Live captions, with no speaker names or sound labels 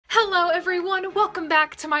Hello everyone, welcome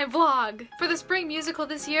back to my vlog. For the spring musical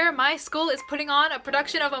this year, my school is putting on a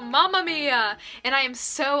production of Mamma Mia! And I am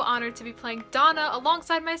so honored to be playing Donna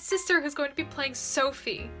alongside my sister who's going to be playing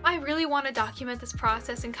Sophie. I really want to document this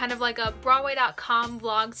process in kind of like a Broadway.com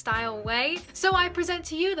vlog style way, so I present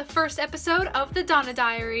to you the first episode of the Donna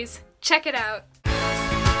Diaries. Check it out!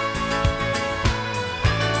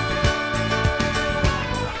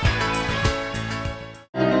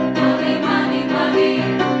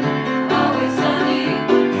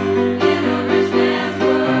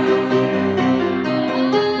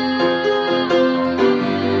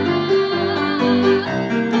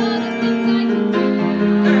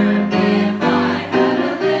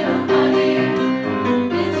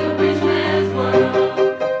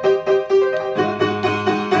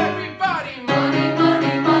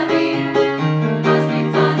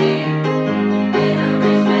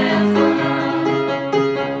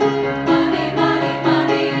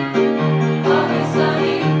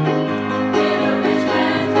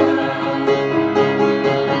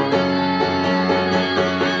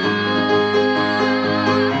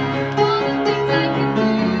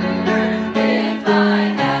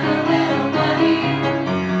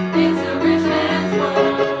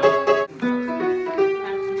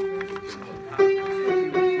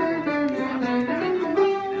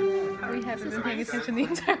 Attention the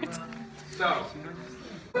entire time. So,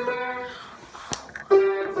 I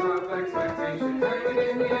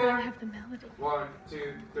have the melody. 1,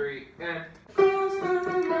 2, 3, and.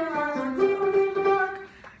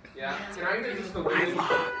 Yeah. Can I get just the lyrics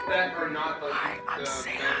that are not like the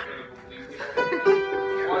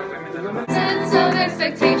Sense of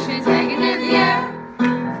expectations hanging in the air.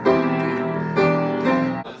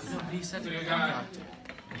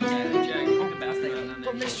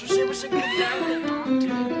 But Mr. Simmons can get down.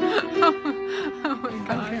 Oh my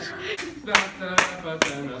gosh.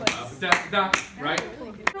 Right?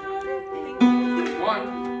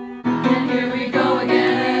 1. And here we go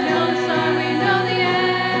again. We know the start, we know the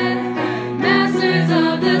end. Masters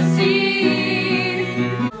of the sea.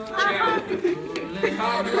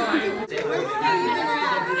 Top line.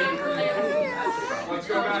 Let's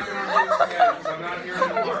go back and rehearse together, 'cause I'm not here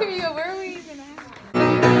anymore. Where are we even at?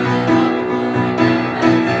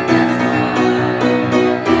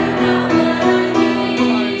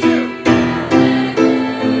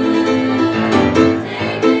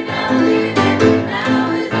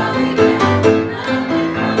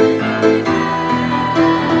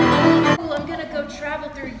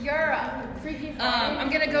 I'm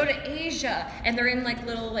gonna go to Asia, and they're in like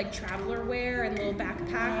little traveler wear and little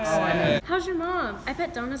backpacks. Oh, How's your mom? I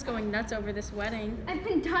bet Donna's going nuts over this wedding. I've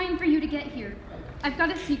been dying for you to get here. I've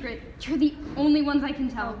got a secret. You're the only ones I can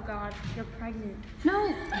tell. Oh God, you're pregnant.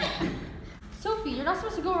 No. Sophie, you're not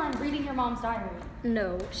supposed to go around reading your mom's diary.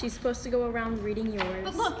 No, she's supposed to go around reading yours.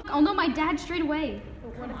 But look, I'll know my dad straight away.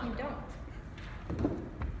 But what if you don't?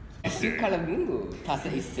 Why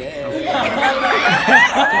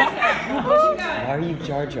are you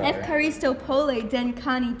Jar Jar? Evcaristo pole den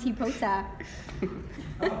cani tipota.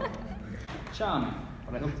 Charming,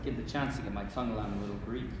 but I hope to get the chance to get my tongue around a little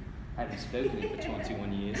Greek. I haven't spoken it for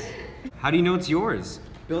 21 years. How do you know it's yours?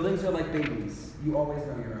 Buildings are like babies. You always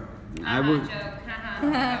know your own. I will.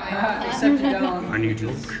 Except you don't. A new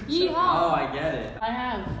joke. Yeehaw! Oh, I get it.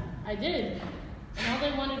 I did. And all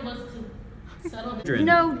they wanted was to settle the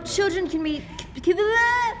No, children can be.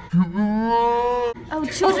 Oh,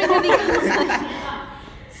 children can be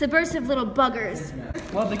subversive little buggers.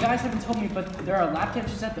 Well, the guys haven't told me, but there are lap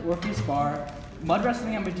dances at the Orpheus Bar, mud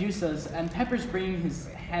wrestling at Medusa's, and Pepper's bringing his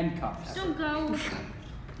handcuffs. Don't go.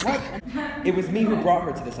 What? It was me who brought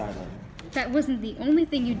her to this island. That wasn't the only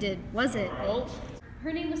thing you did, was it?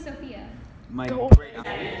 Her name was Sophia. My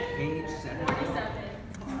Page 7.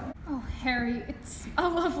 Oh, Harry, it's a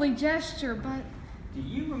lovely gesture, but Do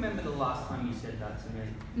you remember the last time you said that to me?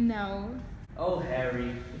 no. Oh,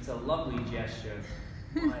 Harry, it's a lovely gesture.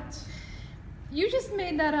 What? You just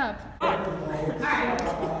made that up.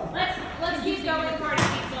 Let's keep going, party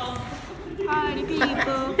people. Party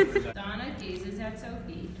people. Donna gazes at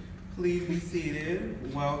Sophie. Please be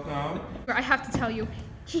seated. Welcome. I have to tell you,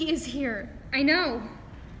 he is here. I know.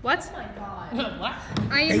 What? Oh my God. What?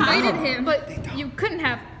 I invited him, but you couldn't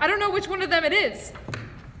have. I don't know which one of them it is.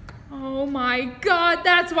 Oh my God,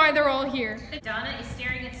 that's why they're all here. Donna is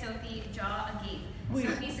staring at Sophie, jaw agape.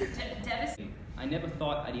 Sophie's devastated. I never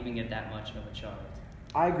thought I'd even get that much of a child.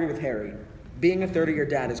 I agree with Harry. Being a third of your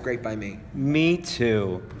dad is great by me. Me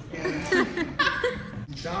too.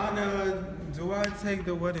 Donna, do I take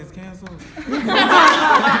the what is canceled?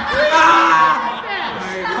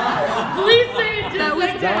 Please say it just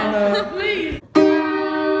like that. Donna. Please.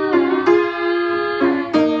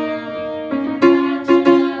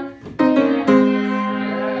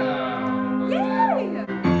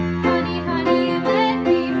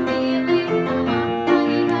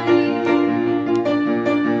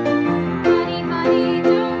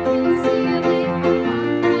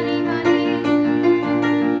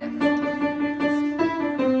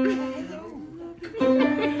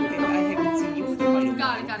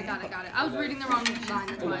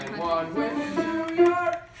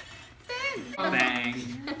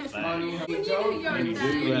 Honey, You do your When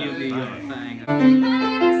thing. you do your thing.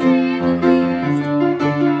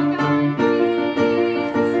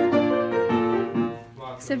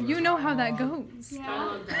 Except you know how that goes.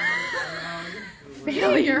 Yeah.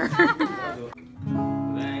 Failure.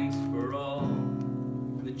 Thanks for all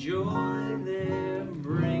the joy they're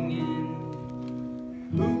bringing.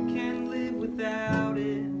 Who can live without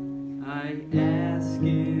it? I ask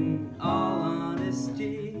in all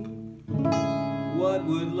honesty, what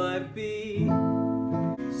would life be?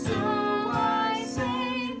 So I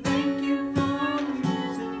say thank you for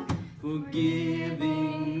music, for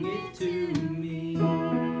giving it to me.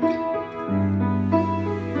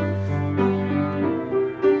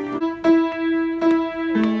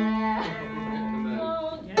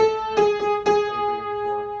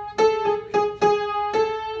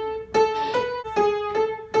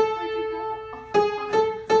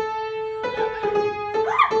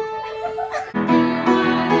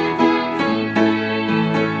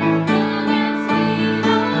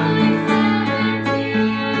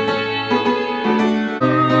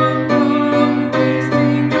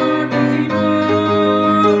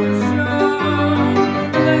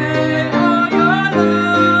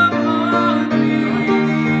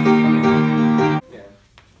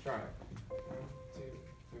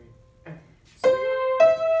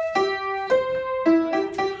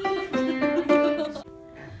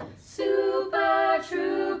 Super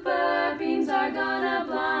trooper beams are gonna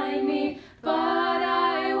blind me, but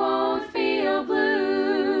I won't feel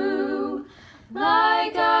blue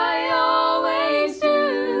like I always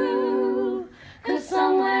do, 'cause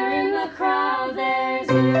somewhere in the crowd there's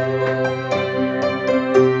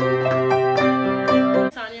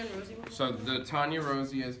Tanya and Rosie. So the Tanya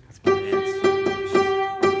Rosie is.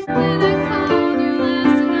 When I called you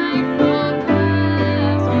last night for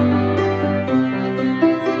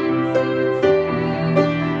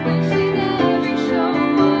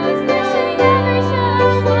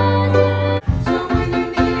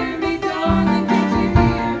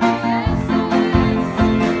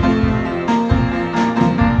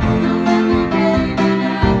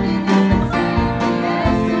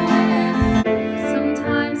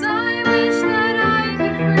sometimes I wish that I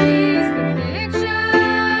could freeze the picture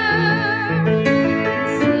and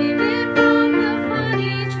save it from the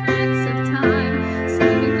funny tricks of time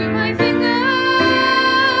slipping through my fingers.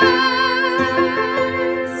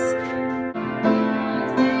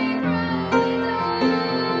 Once we roll the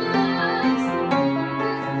dice, the world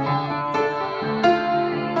is closed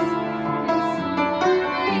eyes, and somewhere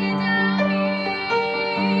way down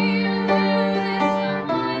here loses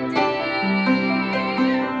someone dear.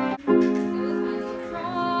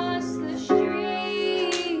 Across the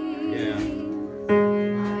street,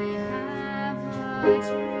 I have a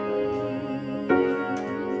dream.